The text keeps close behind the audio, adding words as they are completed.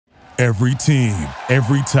Every team,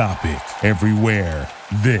 every topic, everywhere.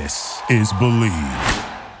 This is Believe.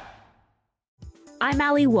 I'm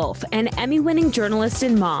Allie Wolf, an Emmy-winning journalist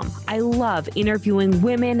and mom. I love interviewing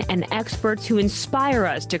women and experts who inspire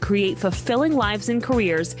us to create fulfilling lives and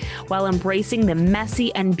careers while embracing the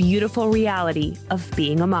messy and beautiful reality of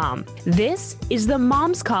being a mom. This is the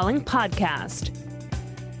Moms Calling podcast.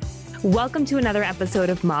 Welcome to another episode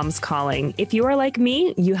of Moms Calling. If you are like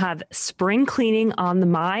me, you have spring cleaning on the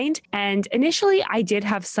mind. And initially, I did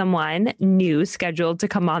have someone new scheduled to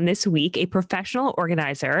come on this week, a professional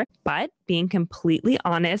organizer. But being completely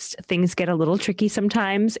honest, things get a little tricky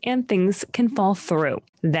sometimes and things can fall through.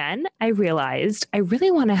 Then I realized I really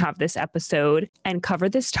want to have this episode and cover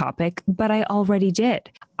this topic, but I already did.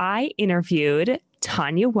 I interviewed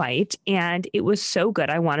Tanya White, and it was so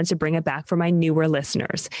good. I wanted to bring it back for my newer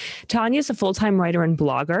listeners. Tanya is a full-time writer and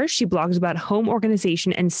blogger. She blogs about home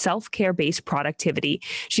organization and self-care-based productivity.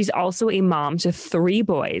 She's also a mom to 3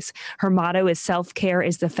 boys. Her motto is self-care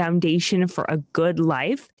is the foundation for a good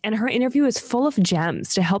life. And her interview is full of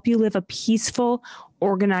gems to help you live a peaceful,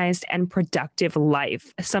 organized, and productive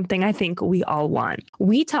life, something I think we all want.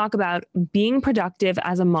 We talk about being productive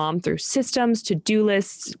as a mom through systems, to-do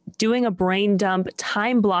lists, doing a brain dump,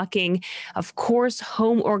 time blocking, of course,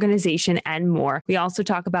 home organization, and more. We also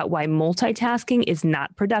talk about why multitasking is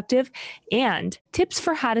not productive and tips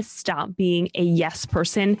for how to stop being a yes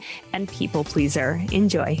person and people pleaser.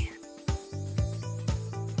 Enjoy.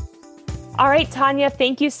 All right, Tanya,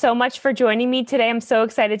 thank you so much for joining me today. I'm so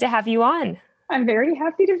excited to have you on. I'm very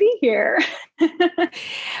happy to be here.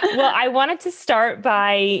 Well, I wanted to start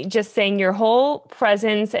by just saying your whole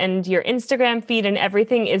presence and your Instagram feed and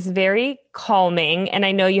everything is very calming. And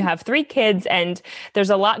I know you have 3 kids and there's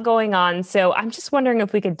a lot going on. So I'm just wondering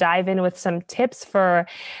if we could dive in with some tips for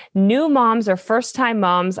new moms or first-time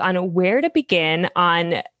moms on where to begin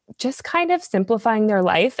on just kind of simplifying their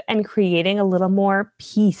life and creating a little more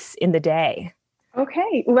peace in the day.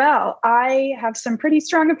 Okay, well, I have some pretty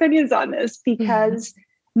strong opinions on this because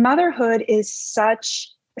motherhood is such,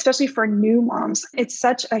 especially for new moms, it's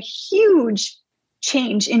such a huge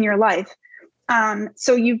change in your life.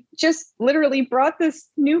 So you've just literally brought this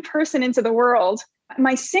new person into the world.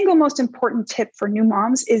 My single most important tip for new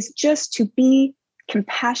moms is just to be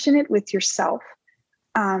compassionate with yourself.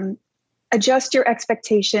 Adjust your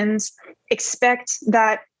expectations, expect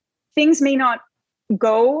that things may not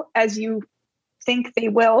go as you think they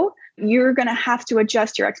will. You're going to have to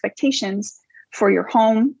adjust your expectations for your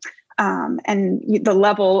home and the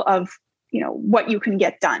level of, what you can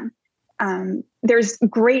get done. There's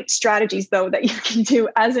great strategies, though, that you can do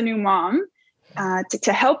as a new mom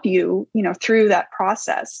to help you, through that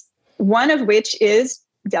process. One of which is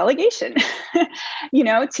delegation,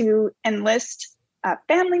 to enlist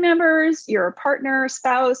family members, your partner,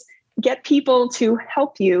 spouse, get people to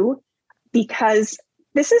help you because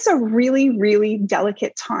this is a really, really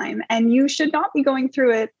delicate time and you should not be going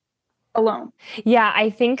through it alone. Yeah, I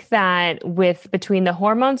think that between the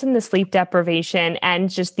hormones and the sleep deprivation and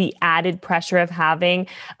just the added pressure of having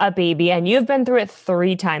a baby, and you've been through it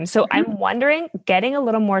 3 times. So I'm wondering, getting a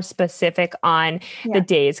little more specific on the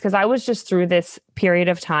days, because I was just through this period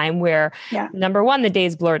of time where number 1, the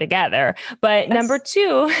days blur together, but number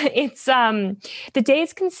 2, it's the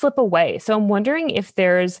days can slip away. So I'm wondering if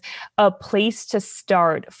there's a place to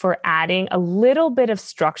start for adding a little bit of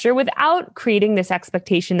structure without creating this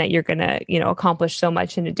expectation that you're going to, accomplish so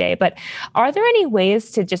much in a day. But are there any ways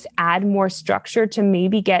to just add more structure to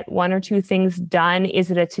maybe get 1 or 2 things done? Is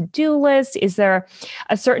it a to-do list? Is there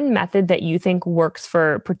a certain method that you think works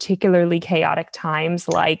for particularly chaotic times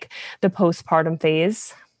like the postpartum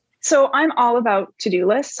phase? So I'm all about to-do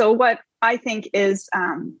lists. So what I think is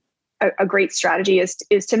a great strategy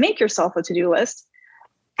is to make yourself a to-do list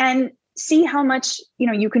and see how much,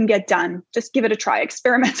 you can get done. Just give it a try,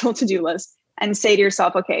 experimental to-do list, and say to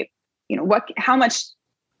yourself, okay, how much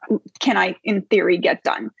can I, in theory, get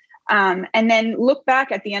done? And then look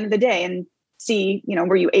back at the end of the day and see,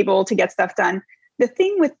 were you able to get stuff done? The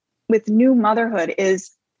thing with new motherhood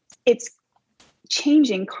is it's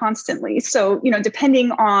changing constantly. So,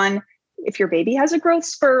 depending on if your baby has a growth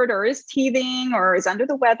spurt or is teething or is under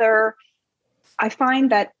the weather, I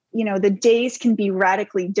find that, the days can be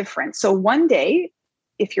radically different. So one day,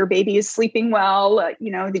 if your baby is sleeping well, that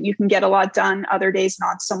you can get a lot done. Other days,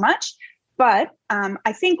 not so much. But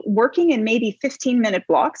I think working in maybe 15-minute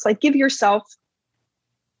blocks, like give yourself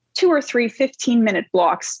 2 or 3 15-minute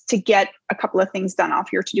blocks to get a couple of things done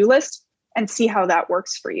off your to-do list and see how that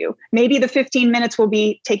works for you. Maybe the 15 minutes will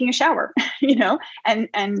be taking a shower,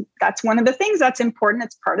 and that's one of the things that's important.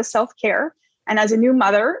 It's part of self-care. And as a new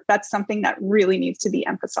mother, that's something that really needs to be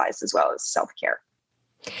emphasized as well as self-care.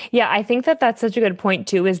 Yeah, I think that that's such a good point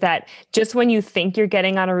too, is that just when you think you're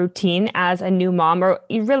getting on a routine as a new mom, or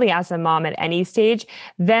really as a mom at any stage,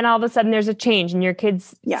 then all of a sudden there's a change and your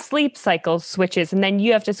kid's sleep cycle switches and then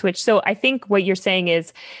you have to switch. So I think what you're saying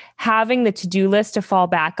is having the to-do list to fall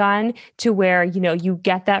back on to where, you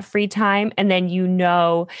get that free time and then,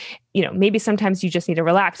 maybe sometimes you just need to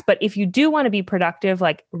relax. But if you do want to be productive,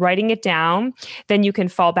 like writing it down, then you can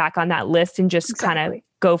fall back on that list and just kind of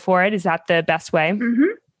go for it. Is that the best way? Mm-hmm.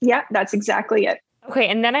 Yeah, that's exactly it. Okay.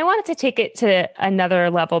 And then I wanted to take it to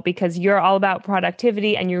another level because you're all about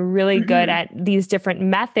productivity and you're really good at these different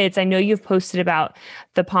methods. I know you've posted about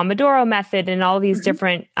the Pomodoro method and all these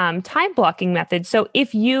different time blocking methods. So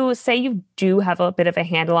if you say you do have a bit of a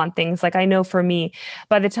handle on things, like I know for me,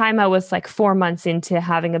 by the time I was like 4 months into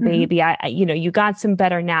having a baby, you got some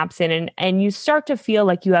better naps in and you start to feel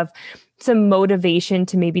like you have some motivation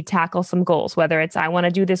to maybe tackle some goals, whether it's I want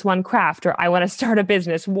to do this one craft or I want to start a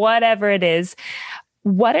business, whatever it is.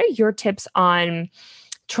 What are your tips on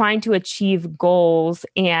trying to achieve goals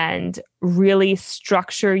and really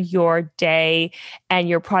structure your day and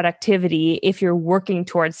your productivity if you're working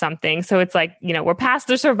towards something? So it's like, we're past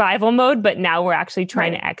the survival mode, but now we're actually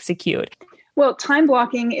trying to execute. Well, time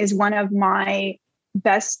blocking is one of my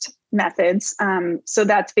best methods. So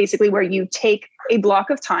that's basically where you take a block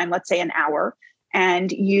of time, let's say an hour,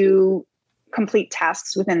 and you complete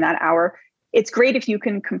tasks within that hour. It's great if you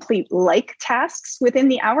can complete like tasks within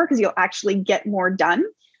the hour because you'll actually get more done.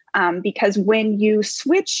 Because when you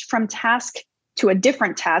switch from task to a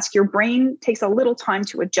different task, your brain takes a little time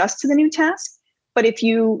to adjust to the new task. But if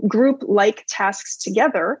you group like tasks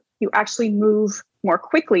together, you actually move more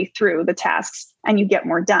quickly through the tasks and you get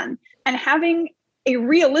more done. And having a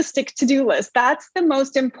realistic to-do list, that's the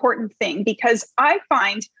most important thing, because I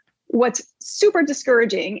find what's super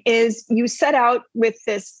discouraging is you set out with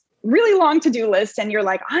this really long to-do list and you're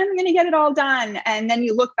like, I'm going to get it all done. And then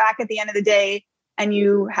you look back at the end of the day and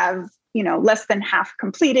you have, less than half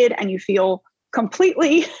completed and you feel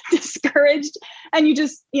completely discouraged and you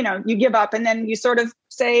just, you give up and then you sort of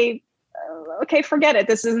say, okay, forget it.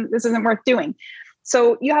 This isn't worth doing.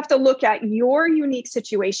 So you have to look at your unique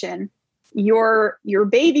situation, your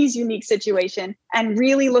baby's unique situation, and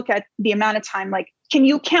really look at the amount of time. Like, can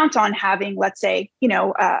you count on having, let's say,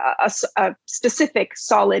 a specific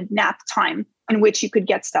solid nap time in which you could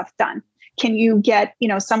get stuff done? Can you get,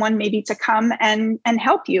 someone maybe to come and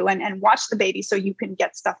help you and watch the baby so you can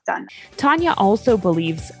get stuff done? Tanya also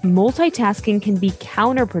believes multitasking can be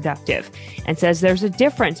counterproductive and says there's a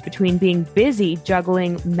difference between being busy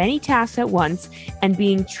juggling many tasks at once and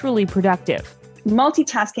being truly productive.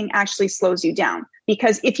 Multitasking actually slows you down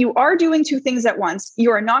because if you are doing two things at once, you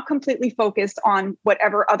are not completely focused on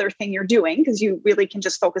whatever other thing you're doing because you really can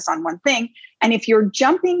just focus on one thing. And if you're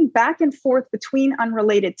jumping back and forth between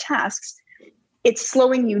unrelated tasks, it's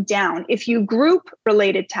slowing you down. If you group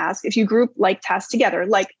related tasks, if you group like tasks together,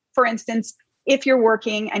 like for instance, if you're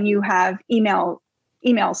working and you have emails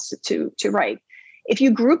to write, if you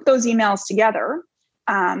group those emails together,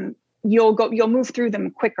 you'll move through them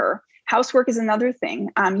quicker. Housework is another thing.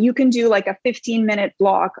 You can do like a 15-minute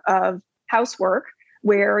block of housework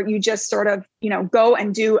where you just sort of, go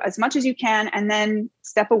and do as much as you can and then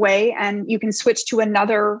step away and you can switch to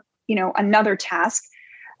another task,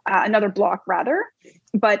 another block rather.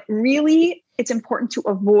 But really, it's important to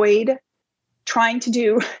avoid trying to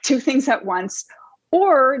do two things at once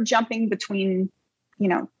or jumping between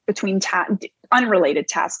unrelated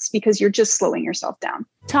tasks because you're just slowing yourself down.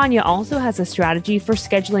 Tanya also has a strategy for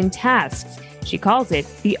scheduling tasks. She calls it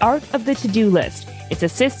the art of the to-do list. It's a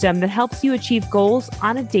system that helps you achieve goals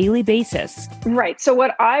on a daily basis. Right. So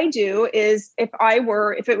what I do is if it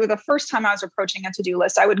were the first time I was approaching a to-do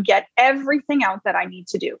list, I would get everything out that I need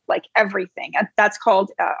to do, like everything. That's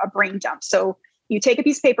called a brain dump. So you take a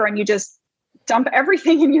piece of paper and you just dump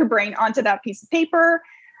everything in your brain onto that piece of paper.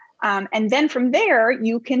 And then from there,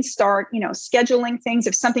 you can start, scheduling things.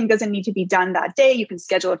 If something doesn't need to be done that day, you can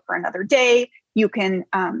schedule it for another day. You can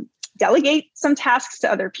delegate some tasks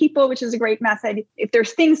to other people, which is a great method. If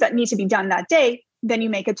there's things that need to be done that day, then you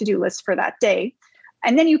make a to-do list for that day.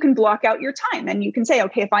 And then you can block out your time and you can say,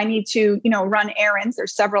 okay, if I need to, run errands,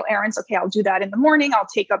 there's several errands. Okay, I'll do that in the morning. I'll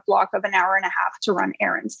take a block of an hour and a half to run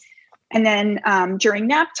errands. And then during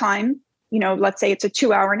nap time, let's say it's a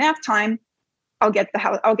 2-hour nap time, I'll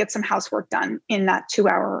get some housework done in that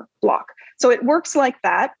 2-hour block. So it works like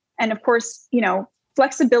that. And of course,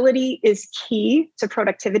 flexibility is key to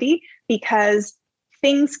productivity because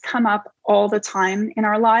things come up all the time in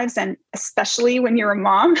our lives. And especially when you're a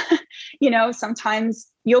mom, sometimes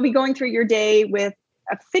you'll be going through your day with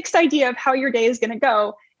a fixed idea of how your day is going to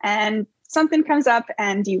go, and something comes up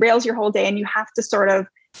and derails your whole day, and you have to sort of,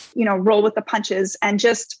 roll with the punches and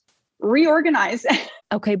just reorganize.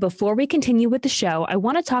 Okay, before we continue with the show, I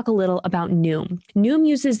want to talk a little about Noom. Noom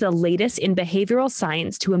uses the latest in behavioral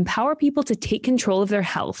science to empower people to take control of their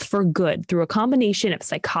health for good through a combination of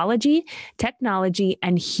psychology, technology,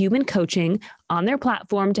 and human coaching on their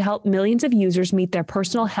platform to help millions of users meet their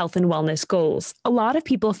personal health and wellness goals. A lot of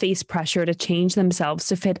people face pressure to change themselves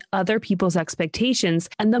to fit other people's expectations,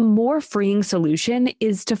 and the more freeing solution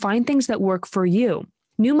is to find things that work for you.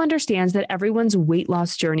 Noom understands that everyone's weight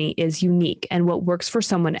loss journey is unique, and what works for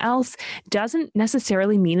someone else doesn't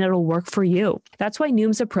necessarily mean it'll work for you. That's why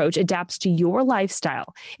Noom's approach adapts to your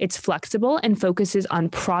lifestyle. It's flexible and focuses on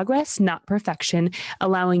progress, not perfection,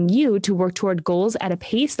 allowing you to work toward goals at a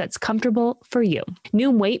pace that's comfortable for you.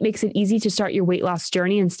 Noom Weight makes it easy to start your weight loss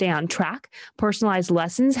journey and stay on track. Personalized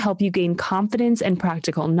lessons help you gain confidence and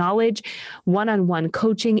practical knowledge. One-on-one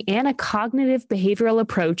coaching and a cognitive behavioral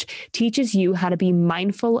approach teaches you how to be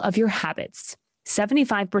mindful of your habits.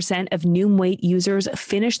 75% of Noom Weight users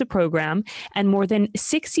finish the program, and more than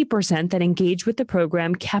 60% that engage with the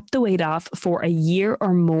program kept the weight off for a year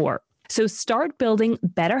or more. So start building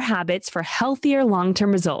better habits for healthier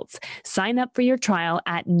long-term results. Sign up for your trial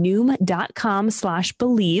at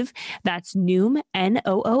Noom.com/believe. That's Noom,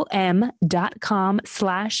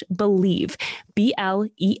 NOOM.com/believe.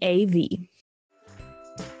 BLEAV.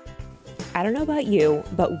 I don't know about you,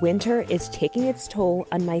 but winter is taking its toll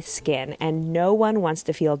on my skin, and no one wants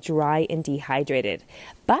to feel dry and dehydrated.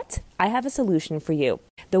 But I have a solution for you.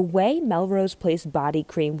 The Way Melrose Place Body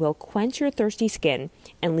Cream will quench your thirsty skin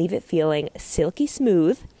and leave it feeling silky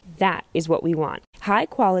smooth. That is what we want.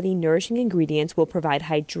 High-quality, nourishing ingredients will provide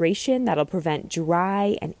hydration that'll prevent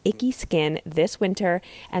dry and icky skin this winter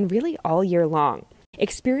and really all year long.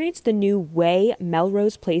 Experience the new Way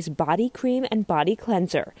Melrose Place Body Cream and Body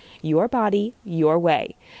Cleanser. Your body, your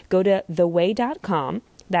way. Go to theway.com,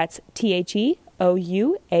 that's THEOUAI.com,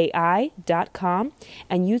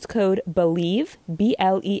 and use code BELIEVE,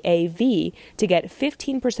 BLEAV, to get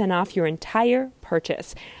 15% off your entire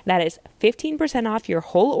purchase. That is 15% off your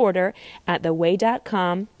whole order at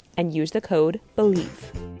theway.com, and use the code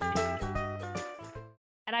BELIEVE.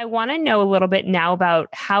 And I want to know a little bit now about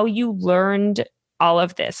how you learned all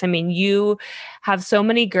of this. I mean, you have so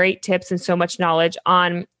many great tips and so much knowledge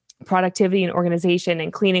on productivity and organization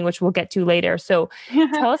and cleaning, which we'll get to later. So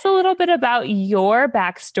tell us a little bit about your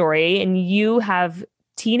backstory. And you have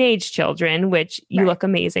teenage children, which you look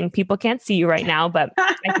amazing. People can't see you right now, but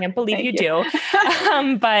I can't believe you do.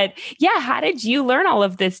 But yeah, how did you learn all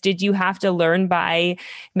of this? Did you have to learn by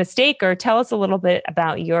mistake, or tell us a little bit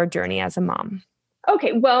about your journey as a mom?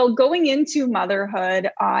 Okay. Well, going into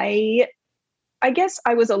motherhood, I guess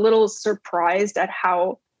I was a little surprised at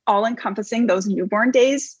how all-encompassing those newborn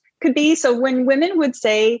days could be. So when women would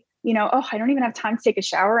say, oh, I don't even have time to take a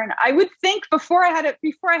shower, and I would think before I had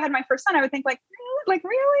my first son, I would think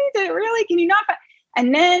really, did it really? Can you not?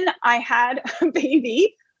 And then I had a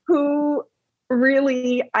baby who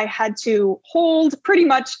really I had to hold pretty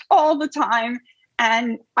much all the time,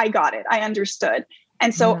 and I got it. I understood,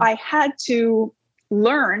 and so I had to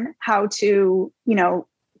learn how to,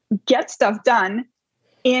 get stuff done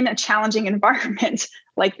in a challenging environment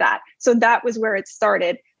like that. So that was where it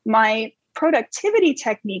started. My productivity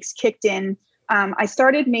techniques kicked in. I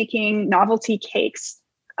started making novelty cakes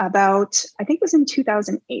about, I think it was in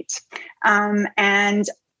 2008. And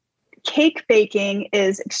cake baking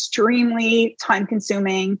is extremely time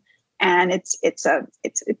consuming, and it's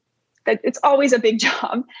always a big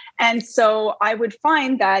job. And so I would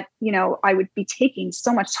find that, I would be taking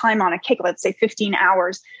so much time on a cake, let's say 15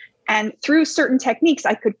 hours. And through certain techniques,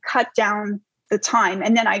 I could cut down the time.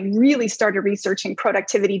 And then I really started researching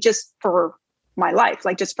productivity just for my life,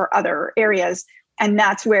 like just for other areas. And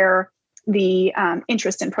that's where the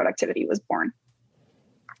interest in productivity was born.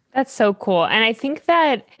 That's so cool. And I think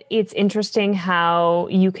that it's interesting how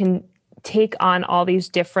you can take on all these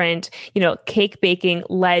different, cake baking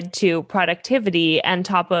led to productivity, and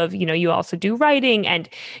top of, you also do writing, and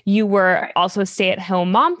you were also a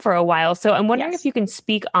stay-at-home mom for a while. So I'm wondering if you can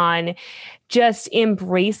speak on just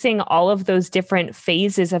embracing all of those different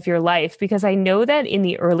phases of your life, because I know that in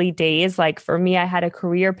the early days, like for me, I had a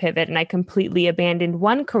career pivot and I completely abandoned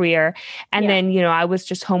one career. And then, I was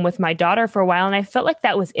just home with my daughter for a while, and I felt like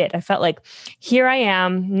that was it. I felt like, here I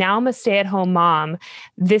am, now I'm a stay-at-home mom.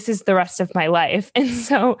 This is the rest of my life. And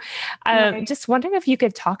so just wondering if you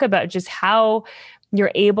could talk about just how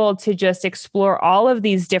you're able to just explore all of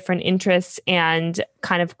these different interests and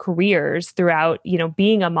kind of careers throughout,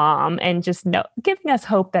 being a mom and just giving us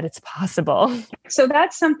hope that it's possible. So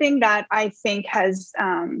that's something that I think has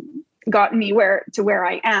gotten me where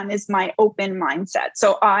I am, is my open mindset.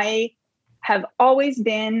 So I have always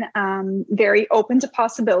been very open to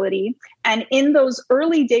possibility. And in those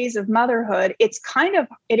early days of motherhood, it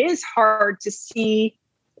is hard to see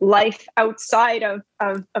life outside of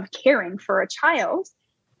caring for a child.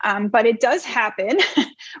 But it does happen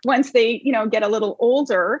once they, get a little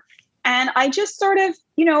older. And I just sort of,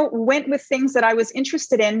 went with things that I was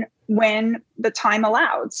interested in when the time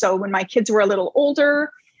allowed. So when my kids were a little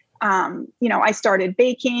older, I started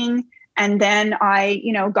baking, and then I,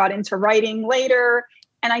 got into writing later.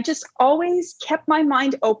 And I just always kept my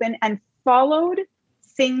mind open and followed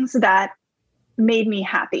things that made me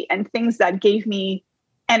happy and things that gave me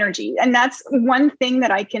energy. And that's one thing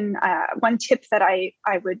that one tip that I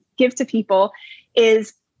would give to people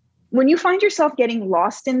is, when you find yourself getting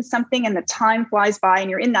lost in something and the time flies by and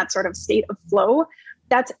you're in that sort of state of flow,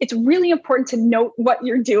 it's really important to note what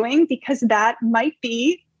you're doing, because that might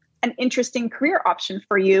be an interesting career option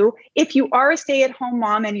for you if you are a stay-at-home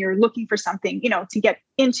mom and you're looking for something, to get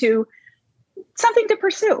into, something to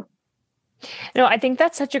pursue. No, I think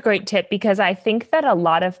that's such a great tip, because I think that a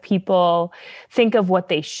lot of people think of what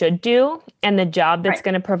they should do and the job that's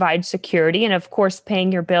going to provide security. And of course,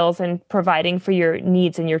 paying your bills and providing for your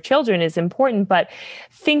needs and your children is important, but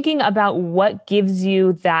thinking about what gives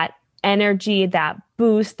you that energy, that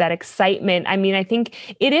boost, that excitement. I mean, I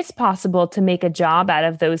think it is possible to make a job out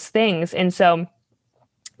of those things. And so,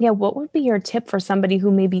 what would be your tip for somebody who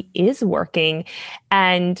maybe is working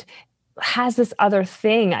and has this other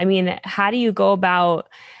thing? I mean, how do you go about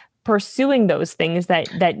pursuing those things that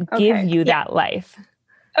give you that life?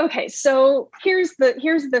 Okay. So here's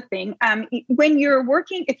the thing. When you're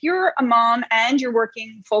working, if you're a mom and you're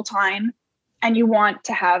working full time and you want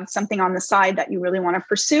to have something on the side that you really want to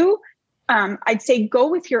pursue, I'd say go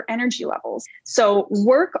with your energy levels. So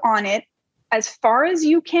work on it as far as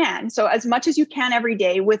you can. So as much as you can every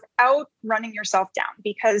day without running yourself down,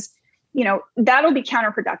 because that'll be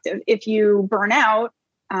counterproductive. If you burn out,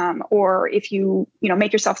 or if you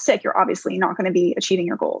make yourself sick, you're obviously not going to be achieving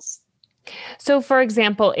your goals. So for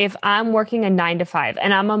example, if I'm working a 9 to 5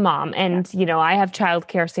 and I'm a mom and, I have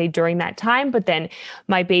childcare, say during that time, but then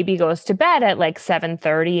my baby goes to bed at like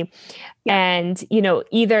 7:30. And,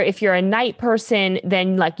 either if you're a night person,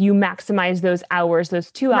 then like you maximize those hours,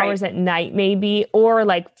 those 2 hours at night, maybe, or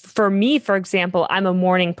like for me, for example, I'm a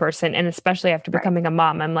morning person. And especially after becoming a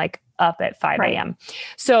mom, I'm like up at 5 a.m.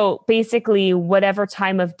 So basically whatever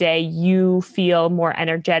time of day you feel more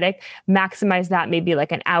energetic, maximize that, maybe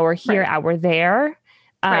like an hour here, hour there.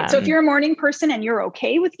 So if you're a morning person and you're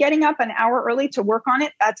okay with getting up an hour early to work on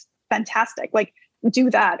it, that's fantastic. Like do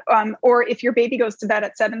that. Or if your baby goes to bed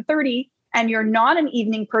at 7:30 and you're not an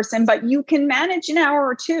evening person, but you can manage an hour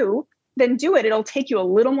or two, then do it. It'll take you a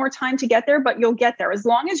little more time to get there, but you'll get there. As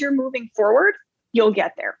long as you're moving forward, you'll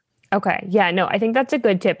get there. Okay. Yeah, no, I think that's a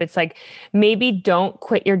good tip. It's like, maybe don't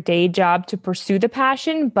quit your day job to pursue the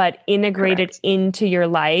passion, but integrate it into your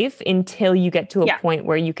life until you get to a point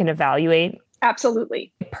where you can evaluate.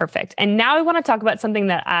 Absolutely. Perfect. And now I want to talk about something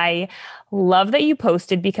that I love that you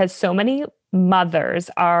posted, because so many mothers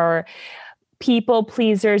are people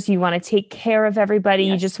pleasers. You want to take care of everybody.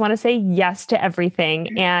 You just want to say yes to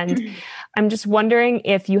everything. And I'm just wondering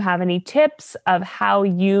if you have any tips of how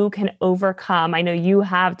you can overcome. I know you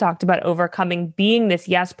have talked about overcoming being this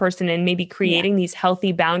yes person and maybe creating these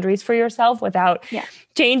healthy boundaries for yourself without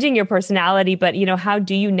changing your personality. But, how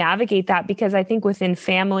do you navigate that? Because I think within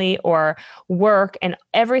family or work and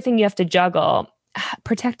everything you have to juggle,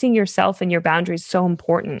 protecting yourself and your boundaries is so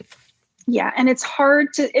important. Yeah. And it's hard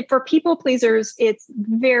for people pleasers, it's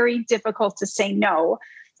very difficult to say no.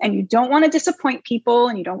 And you don't want to disappoint people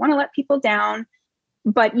and you don't want to let people down.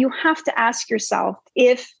 But you have to ask yourself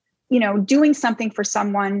if, doing something for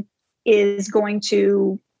someone is going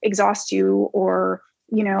to exhaust you or,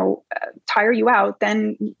 tire you out,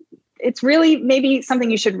 then it's really maybe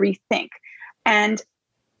something you should rethink. And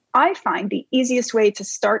I find the easiest way to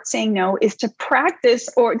start saying no is to practice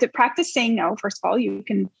saying no. First of all, you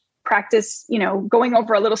can practice, going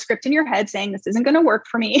over a little script in your head saying, this isn't going to work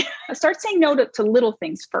for me. Start saying no to little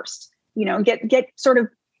things first, get sort of,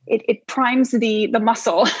 it primes the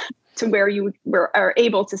muscle to where you are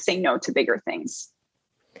able to say no to bigger things.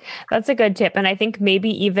 That's a good tip. And I think maybe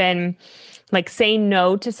even like say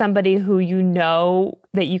no to somebody who you know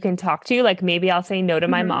that you can talk to. Like maybe I'll say no to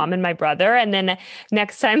my mom and my brother. And then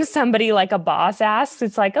next time somebody like a boss asks,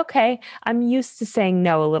 it's like, okay, I'm used to saying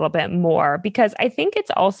no a little bit more, because I think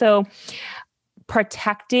it's also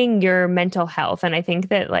protecting your mental health. And I think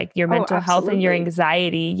that like your mental health and your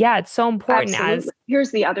anxiety, it's so important.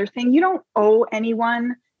 Here's the other thing. You don't owe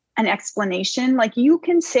anyone an explanation. Like you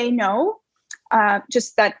can say no,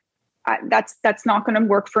 just that that's not going to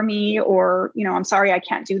work for me, or, I'm sorry, I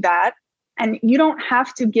can't do that. And you don't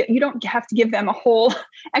have to give them a whole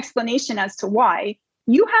explanation as to why.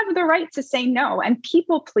 You have the right to say no, and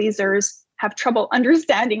people pleasers have trouble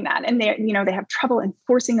understanding that. And they have trouble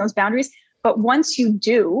enforcing those boundaries. But once you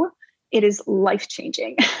do, it is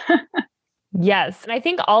life-changing. Yes. And I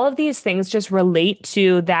think all of these things just relate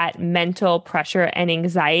to that mental pressure and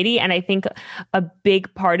anxiety. And I think a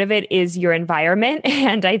big part of it is your environment.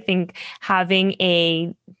 And I think having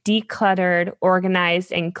a decluttered,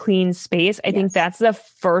 organized, and clean space, I think that's the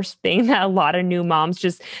first thing that a lot of new moms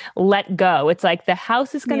just let go. It's like the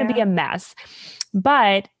house is going to be a mess.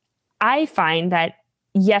 But I find that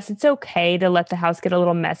yes, it's okay to let the house get a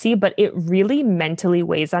little messy, but it really mentally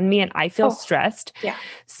weighs on me and I feel stressed. Yeah.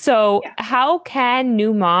 So how can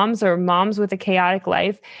new moms or moms with a chaotic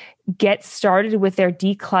life get started with their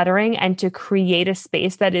decluttering and to create a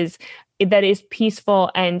space that is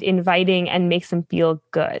peaceful and inviting and makes them feel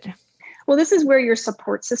good? Well, this is where your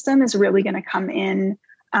support system is really going to come in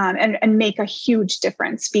and make a huge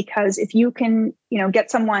difference, because if you can,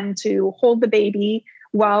 get someone to hold the baby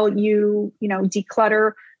while you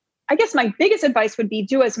declutter. I guess my biggest advice would be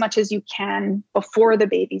do as much as you can before the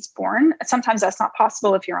baby's born. Sometimes that's not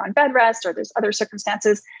possible if you're on bed rest or there's other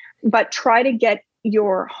circumstances, but try to get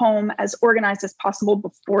your home as organized as possible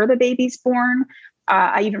before the baby's born.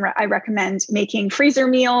 I recommend making freezer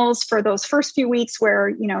meals for those first few weeks where,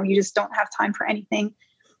 you just don't have time for anything.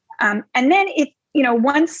 And then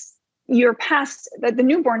once you're past the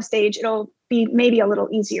newborn stage, it'll be maybe a little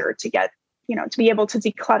easier to get to be able to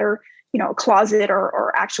declutter, a closet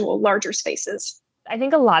or actual larger spaces. I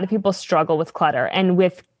think a lot of people struggle with clutter and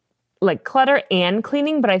with like clutter and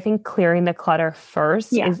cleaning, but I think clearing the clutter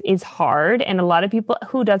first is hard. And a lot of people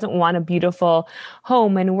who doesn't want a beautiful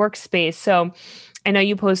home and workspace. So I know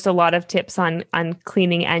you post a lot of tips on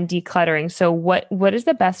cleaning and decluttering. So what is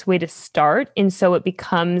the best way to start? And so it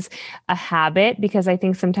becomes a habit, because I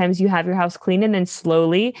think sometimes you have your house clean and then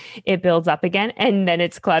slowly it builds up again and then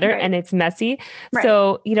it's cluttered and it's messy. Right.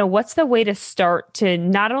 So, what's the way to start to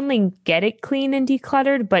not only get it clean and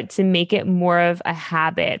decluttered, but to make it more of a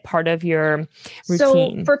habit, part of your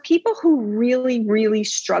routine? So for people who really, really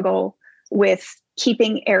struggle with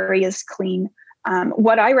keeping areas clean,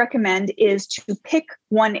 what I recommend is to pick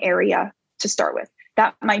one area to start with.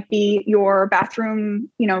 That might be your bathroom,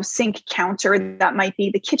 sink counter. That might be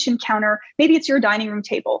the kitchen counter. Maybe it's your dining room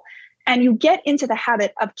table. And you get into the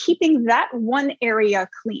habit of keeping that one area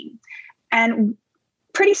clean. And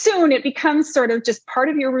pretty soon it becomes sort of just part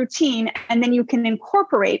of your routine. And then you can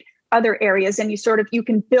incorporate other areas and you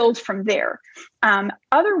can build from there.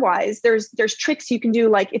 Otherwise, there's tricks you can do.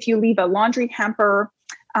 Like if you leave a laundry hamper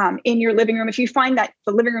in your living room, if you find that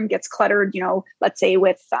the living room gets cluttered, let's say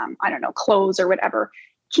with, clothes or whatever,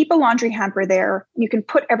 keep a laundry hamper there. You can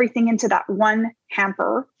put everything into that one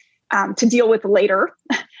hamper to deal with later.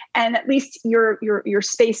 And at least your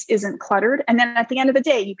space isn't cluttered. And then at the end of the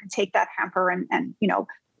day, you can take that hamper and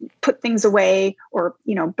put things away, or,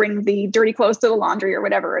 bring the dirty clothes to the laundry or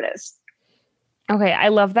whatever it is. Okay. I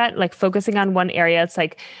love that. Like focusing on one area. It's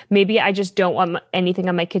like, maybe I just don't want anything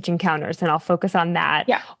on my kitchen counters and I'll focus on that.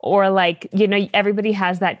 Yeah. Or like, everybody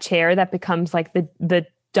has that chair that becomes like the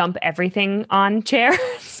dump everything on chair.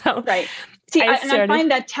 So right. See, I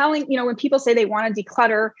find that telling, when people say they want to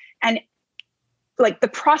declutter, and like the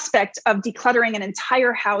prospect of decluttering an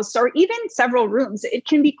entire house or even several rooms, it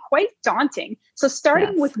can be quite daunting. So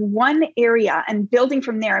starting with one area and building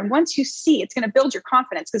from there. And once you see, it's going to build your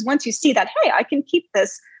confidence, because once you see that, hey, I can keep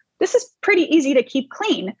this is pretty easy to keep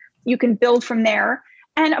clean, you can build from there.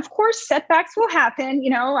 And of course, setbacks will happen,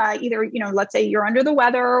 either, let's say you're under the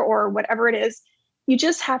weather or whatever it is. You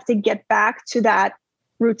just have to get back to that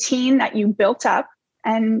routine that you built up,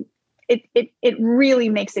 and it really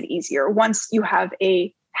makes it easier once you have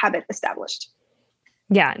a habit established.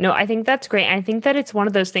 Yeah, no, I think that's great. I think that it's one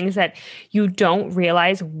of those things that you don't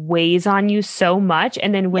realize weighs on you so much.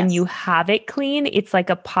 And then when you have it clean, it's like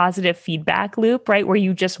a positive feedback loop, right? Where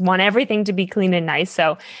you just want everything to be clean and nice.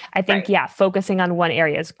 So I think, focusing on one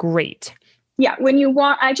area is great. Yeah.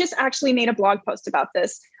 I just actually made a blog post about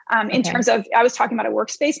this in terms of, I was talking about a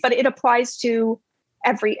workspace, but it applies to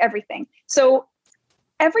everything. So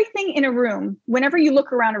everything in a room, whenever you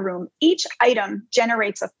look around a room, each item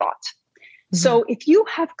generates a thought. Mm-hmm. So if you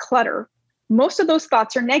have clutter, most of those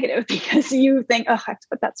thoughts are negative because you think, oh, I have to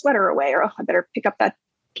put that sweater away, or oh, I better pick up that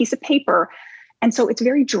piece of paper. And so it's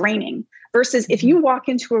very draining versus if you walk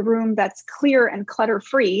into a room that's clear and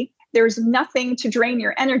clutter-free, there's nothing to drain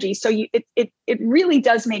your energy. So it really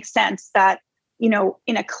does make sense that, you know,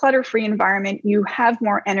 in a clutter-free environment, you have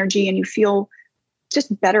more energy and you feel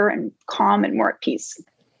just better and calm and more at peace.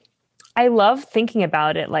 I love thinking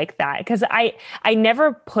about it like that because I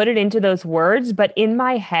never put it into those words, but in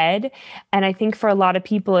my head, and I think for a lot of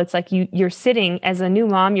people, it's like you're sitting as a new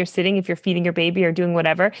mom, you're sitting if you're feeding your baby or doing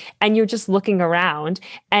whatever, and you're just looking around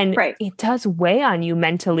and it does weigh on you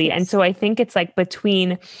mentally. Yes. And so I think it's like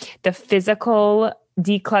between the physical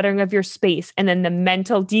decluttering of your space and then the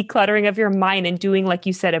mental decluttering of your mind and doing, like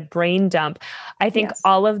you said, a brain dump. I think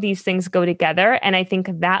all of these things go together. And I think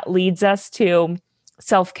that leads us to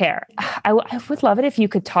self-care. I would love it if you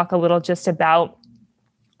could talk a little just about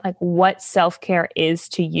like what self-care is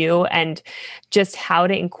to you and just how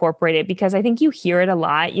to incorporate it, because I think you hear it a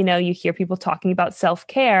lot. You know, you hear people talking about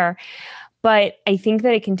self-care, but I think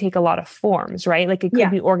that it can take a lot of forms, right? Like it could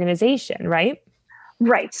be organization, right?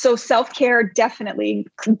 Right. So self-care, definitely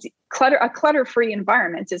a clutter-free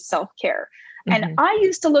environment is self-care. Mm-hmm. And I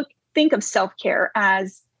used to think of self-care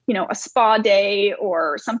as, you know, a spa day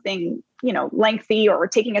or something, you know, lengthy, or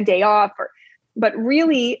taking a day off, but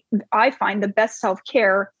really I find the best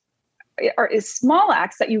self-care is small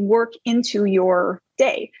acts that you work into your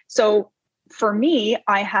day. So for me,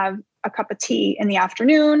 I have a cup of tea in the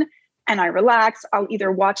afternoon and I relax. I'll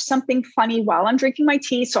either watch something funny while I'm drinking my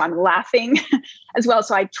tea, so I'm laughing as well.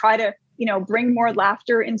 So I try to, you know, bring more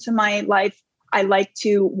laughter into my life. I like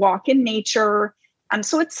to walk in nature.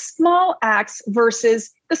 So it's small acts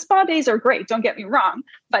versus the spa days are great. Don't get me wrong,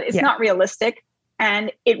 but it's not realistic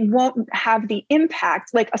and it won't have the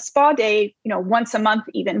impact. Like a spa day, you know, once a month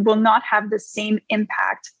even will not have the same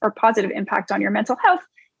impact or positive impact on your mental health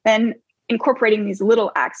than incorporating these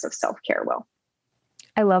little acts of self-care will.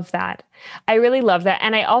 I love that. I really love that.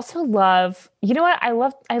 And I also love, you know what?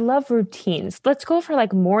 I love routines. Let's go for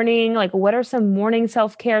like morning, like what are some morning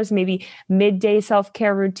self-cares, maybe midday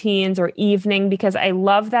self-care routines or evening, because I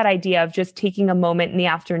love that idea of just taking a moment in the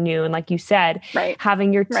afternoon, like you said,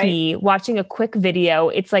 having your tea, watching a quick video.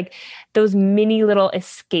 It's like those mini little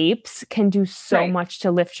escapes can do so much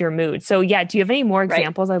to lift your mood. So yeah, do you have any more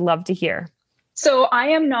examples? I'd love to hear. So I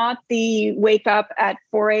am not the wake up at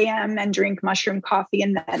 4 a.m. and drink mushroom coffee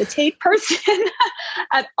and meditate person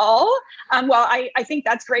at all. Well, I think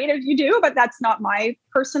that's great if you do, but that's not my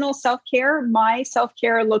personal self-care. My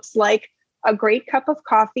self-care looks like a great cup of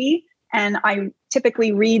coffee, and I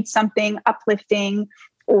typically read something uplifting,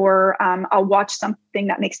 or I'll watch something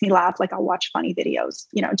that makes me laugh. Like I'll watch funny videos,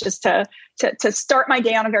 you know, just to start my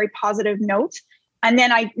day on a very positive note. And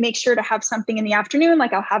then I make sure to have something in the afternoon,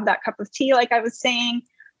 like I'll have that cup of tea, like I was saying.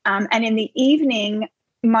 And in the evening,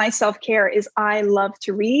 my self-care is I love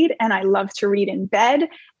to read, and I love to read in bed.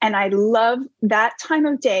 And I love that time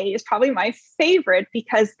of day is probably my favorite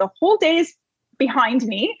because the whole day is behind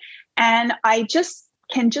me and I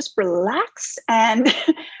can relax and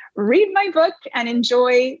read my book and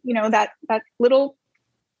enjoy, you know, that little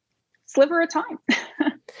sliver of time.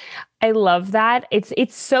 I love that.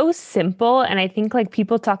 It's so simple. And I think like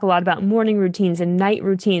people talk a lot about morning routines and night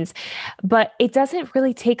routines, but it doesn't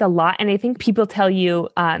really take a lot. And I think people tell you,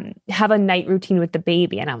 have a night routine with the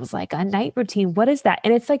baby. And I was like, a night routine, what is that?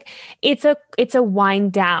 And it's like, it's a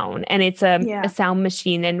wind down and it's a sound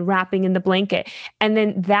machine and wrapping in the blanket. And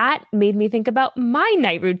then that made me think about my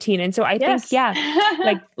night routine. And so I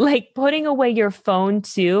think, like putting away your phone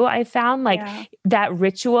too, I found like that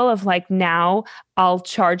ritual of like, now I'll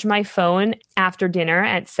charge my phone after dinner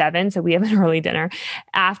at 7. So we have an early dinner.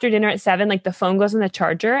 After dinner at 7, like the phone goes on the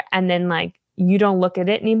charger and then like you don't look at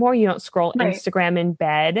it anymore. You don't scroll Instagram in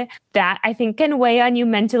bed. That I think can weigh on you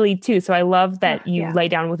mentally too. So I love that you lay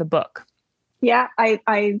down with a book. Yeah,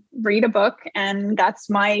 I read a book and that's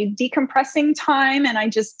my decompressing time. And I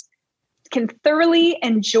just can thoroughly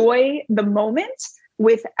enjoy the moment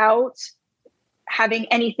without having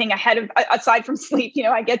anything aside from sleep. You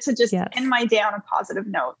know, I get to just end my day on a positive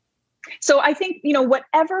note. So I think, you know,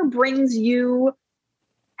 whatever brings you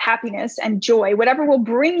happiness and joy, whatever will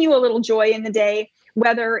bring you a little joy in the day,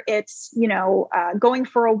 whether it's, you know, going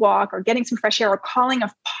for a walk or getting some fresh air or calling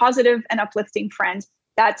a positive and uplifting friend,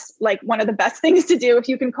 that's like one of the best things to do. If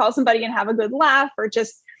you can call somebody and have a good laugh or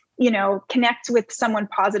just, you know, connect with someone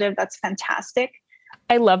positive, that's fantastic.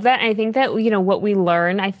 I love that. And I think that, what we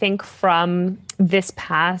learn, I think from this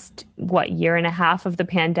past, year and a half of the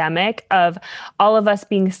pandemic, of all of us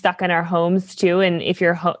being stuck in our homes too. And if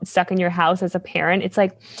you're stuck in your house as a parent, it's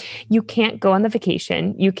like, you can't go on the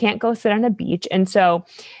vacation. You can't go sit on a beach. And so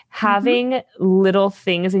having little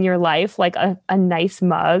things in your life, like a nice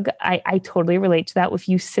mug, I totally relate to that. If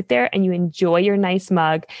you sit there and you enjoy your nice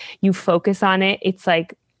mug, you focus on it, it's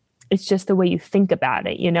like, it's just the way you think about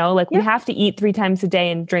it, we have to eat 3 times a day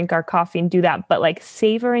and drink our coffee and do that, but like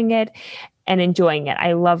savoring it and enjoying it.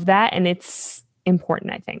 I love that. And it's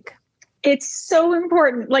important, I think. It's so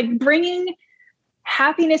important. Like bringing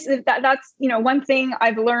happiness. That's, one thing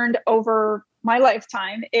I've learned over my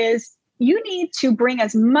lifetime is you need to bring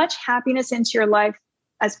as much happiness into your life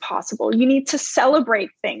as possible. You need to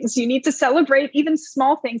celebrate things. You need to celebrate even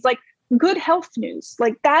small things like good health news.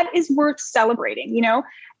 Like that is worth celebrating,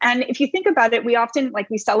 And if you think about it, we often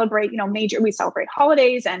we celebrate, we celebrate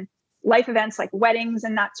holidays and life events like weddings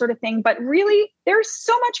and that sort of thing. But really, there's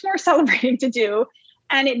so much more celebrating to do.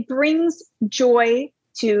 And it brings joy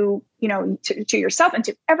to yourself and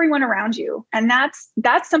to everyone around you. And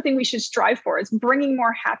that's something we should strive for, is bringing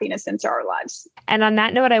more happiness into our lives. And on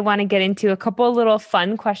that note, I want to get into a couple of little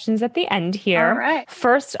fun questions at the end here. All right.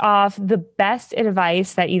 First off, the best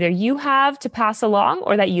advice that either you have to pass along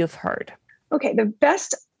or that you've heard. Okay. The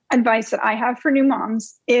best advice that I have for new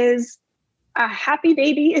moms is a happy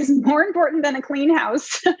baby is more important than a clean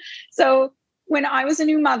house. So when I was a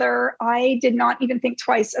new mother, I did not even think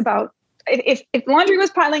twice about if laundry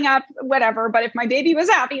was piling up, whatever, but if my baby was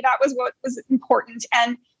happy, that was what was important.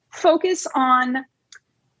 And focus on,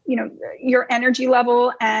 your energy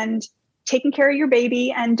level and taking care of your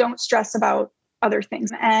baby, and don't stress about other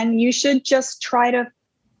things. And you should just try to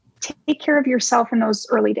take care of yourself in those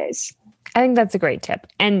early days. I think that's a great tip.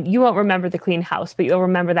 And you won't remember the clean house, but you'll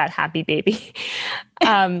remember that happy baby.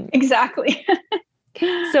 Exactly.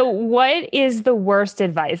 So what is the worst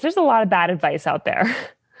advice? There's a lot of bad advice out there.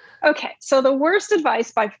 Okay. So the worst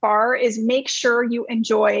advice by far is make sure you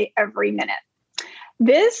enjoy every minute.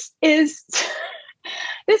 This is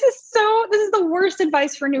the worst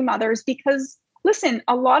advice for new mothers, because listen,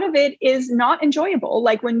 a lot of it is not enjoyable.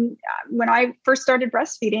 Like when I first started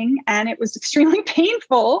breastfeeding, and it was extremely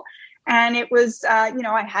painful, and it was,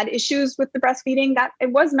 I had issues with the breastfeeding, that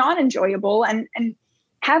it was not enjoyable. And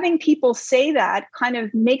having people say that kind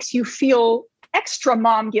of makes you feel extra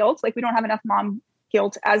mom guilt. Like we don't have enough mom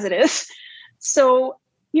guilt as it is. So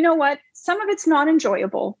you know what? Some of it's not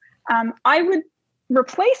enjoyable. I would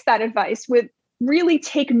replace that advice with really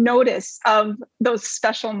take notice of those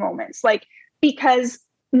special moments, because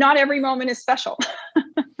not every moment is special.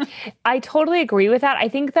 I totally agree with that. I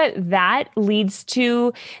think that leads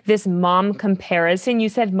to this mom comparison. You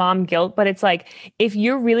said mom guilt, but it's like, if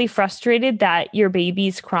you're really frustrated that your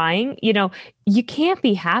baby's crying, you can't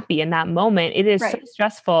be happy in that moment. It is so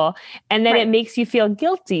stressful. And then it makes you feel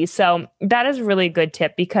guilty. So that is a really good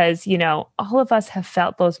tip, because, all of us have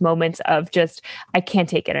felt those moments of just, I can't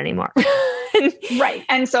take it anymore. Right.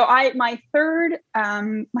 And so my third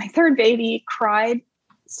baby cried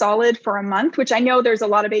solid for a month, which I know there's a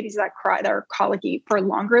lot of babies that cry, that are colicky for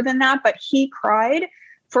longer than that, but he cried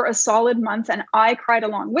for a solid month, and I cried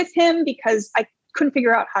along with him because I couldn't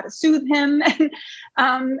figure out how to soothe him. And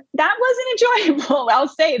that wasn't enjoyable, I'll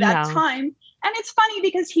say, that time. And it's funny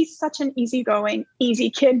because he's such an easygoing, easy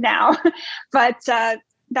kid now, but that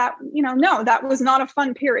was not a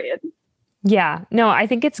fun period. Yeah, no, I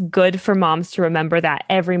think it's good for moms to remember that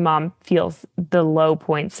every mom feels the low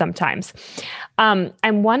points sometimes.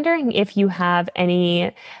 I'm wondering if you have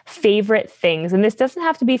any favorite things, and this doesn't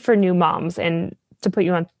have to be for new moms, and to put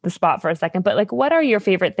you on the spot for a second, but what are your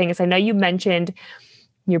favorite things? I know you mentioned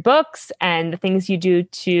your books and the things you do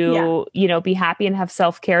to, be happy and have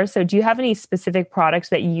self-care. So do you have any specific products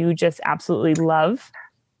that you just absolutely love?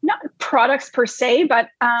 Not products per se, but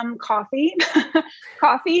coffee,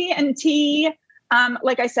 coffee and tea.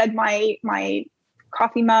 Like I said, my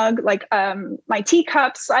coffee mug, my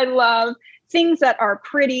teacups, I love things that are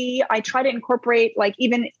pretty. I try to incorporate,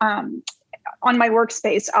 even on my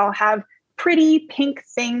workspace, I'll have pretty pink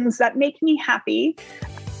things that make me happy.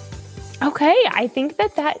 Okay, I think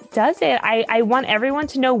that does it. I want everyone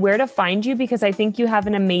to know where to find you, because I think you have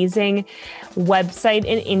an amazing website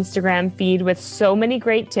and Instagram feed with so many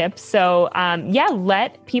great tips. So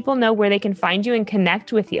let people know where they can find you and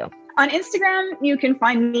connect with you. On Instagram, you can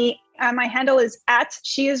find me. My handle is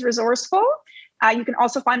 @sheisresourceful. You can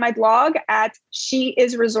also find my blog at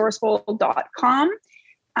sheisresourceful.com.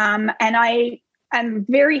 And I am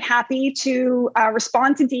very happy to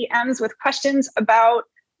respond to DMs with questions about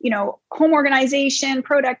home organization,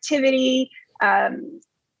 productivity,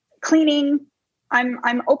 cleaning.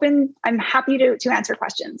 I'm open. I'm happy to answer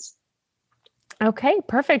questions. Okay,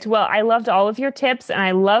 perfect. Well, I loved all of your tips and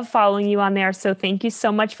I love following you on there. So thank you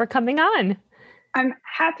so much for coming on. I'm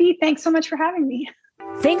happy. Thanks so much for having me.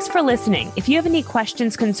 Thanks for listening. If you have any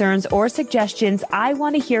questions, concerns, or suggestions, I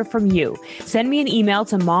want to hear from you. Send me an email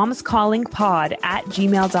to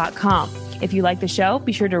momscallingpod@gmail.com. If you like the show,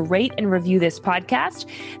 be sure to rate and review this podcast.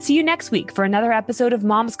 See you next week for another episode of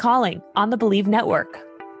Moms Calling on the Believe Network.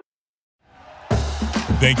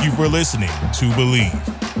 Thank you for listening to Believe.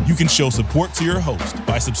 You can show support to your host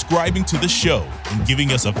by subscribing to the show and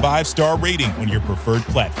giving us a 5-star rating on your preferred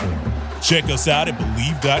platform. Check us out at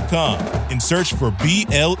Believe.com and search for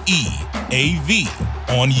BLEAV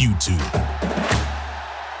on YouTube.